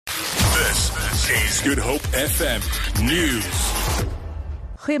Is Good Hope FM News.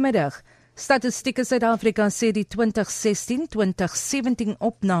 Goeiemiddag. Statistieke Suid-Afrika sê die 2016-2017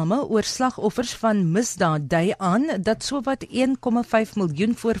 opname oor slagoffers van misdaad dui aan dat sowat 1,5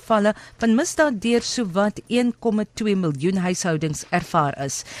 miljoen voorvalle van misdaad deur sowat 1,2 miljoen huishoudings ervaar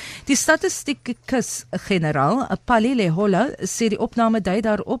is. Die statistieke generaal, Pali Lehola, sê die opname dui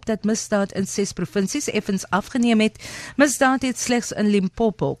daarop dat misdaad in 6 provinsies effens afgeneem het. Misdaad het slegs in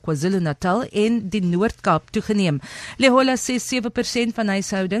Limpopo, KwaZulu-Natal en die Noord-Kaap toegeneem. Lehola sê 7% van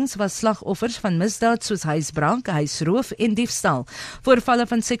huishoudings was slagoffers van misdaad soos huisbraak, huisroof en diefstal. Voorvalle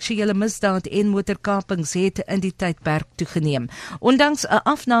van seksuele misdaad en motorkapings het in die tydperk toegeneem. Ondanks 'n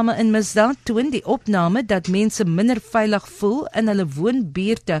afname in misdaad toon die opname dat mense minder veilig voel in hulle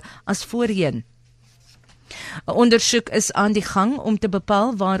woonbuurte as voorheen. 'n Ondersoek is aan die gang om te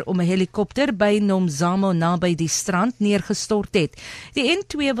bepaal waarom 'n helikopter by Nomzamo naby die strand neergestort het. Die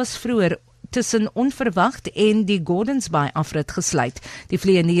N2 was vroeër tussen onverwacht en die Gordons Bay afrit gesluit. Die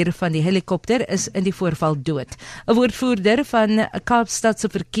vlieënier van die helikopter is in die voorval dood. 'n Woordvoerder van Kaapstadse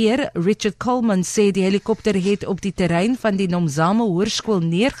verkeer, Richard Coleman, sê die helikopter het op die terrein van die Nomzamo Hoërskool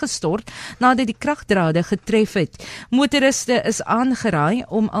neergestort nadat die kragdrade getref het. Motoriste is aangeraai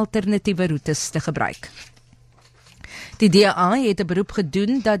om alternatiewe roetes te gebruik. Die DA het 'n beroep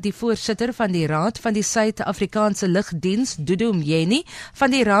gedoen dat die voorsitter van die Raad van die Suid-Afrikaanse Lugdiens, Dudu Mjeni,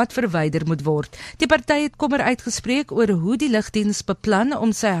 van die raad verwyder moet word. Die party het kommer uitgespreek oor hoe die lugdiens beplan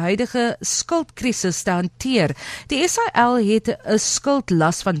om sy huidige skuldkrisis te hanteer. Die SAL het 'n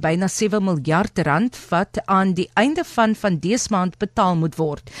skuldlas van byna 7 miljard rand wat aan die einde van dese maand betaal moet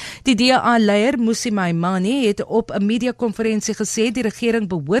word. Die DA-leier Mmusi Maimane het op 'n mediakonferensie gesê die regering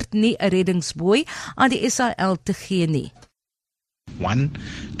behoort nie 'n reddingsboei aan die SAL te gee nie. 1,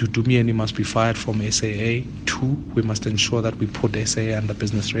 Dudumyeni must be fired from SAA. 2, we must ensure that we put SAA under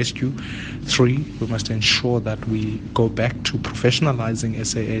business rescue. 3, we must ensure that we go back to professionalizing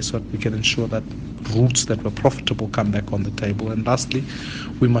SAA so that we can ensure that routes that were profitable come back on the table. And lastly,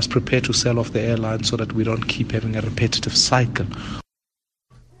 we must prepare to sell off the airline so that we don't keep having a repetitive cycle.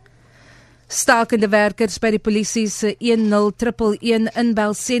 Stakende werkers by die polisie se 1011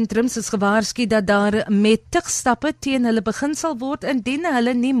 inbelsentrums is gewaarsku dat daar met tigstappe teen hulle begin sal word indien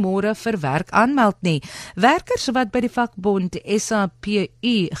hulle nie môre vir werk aanmeld nie. Werkers wat by die vakbond SAPU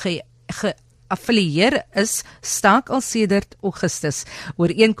geaffilieer is, staak al sedert Augustus.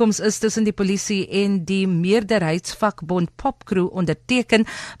 Ooreenkoms is tussen die polisie en die meerderheidsvakbond Popcrew onderteken,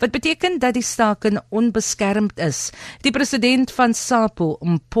 wat beteken dat die staking onbeskermd is. Die president van SAPU,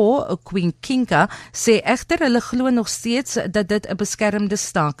 Mpho Kwinkinka, sê egter hulle glo nog steeds dat dit 'n beskermde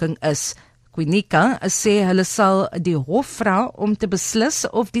staking is. Kwinika sê hulle sal die hof vra om te beslis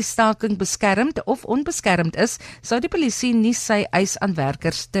of die staking beskermd of onbeskermd is, sou die polisie nie sy eis aan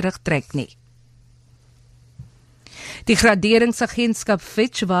werkers terugtrek nie. Die graderingsagentskap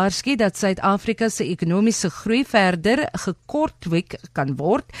Fitch waarsku dat Suid-Afrika se ekonomiese groei verder gekortwik kan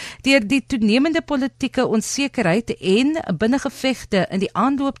word deur die toenemende politieke onsekerheid en binnengevegte in die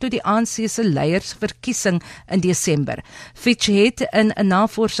aanloop tot die ANC se leiersverkiesing in Desember. Fitch het in 'n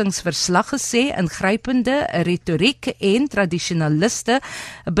navorsingsverslag gesê ingrypende retoriek en tradisionaliste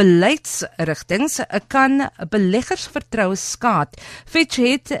beleidsrigtings kan beleggersvertroue skaad. Fitch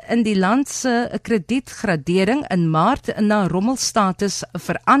het in die land se kredietgradering in Maart na rommelstatus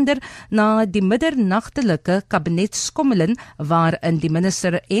verander na die middernagtelike kabinetskommeling waarin die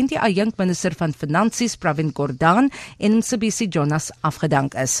minister en die adjunkminister van Finansies Pravin Gordhan en Mcebisi Jonas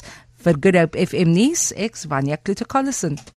afgedank is. Vir Good Hope FM nuus, ek Vanya Kluter-Collison.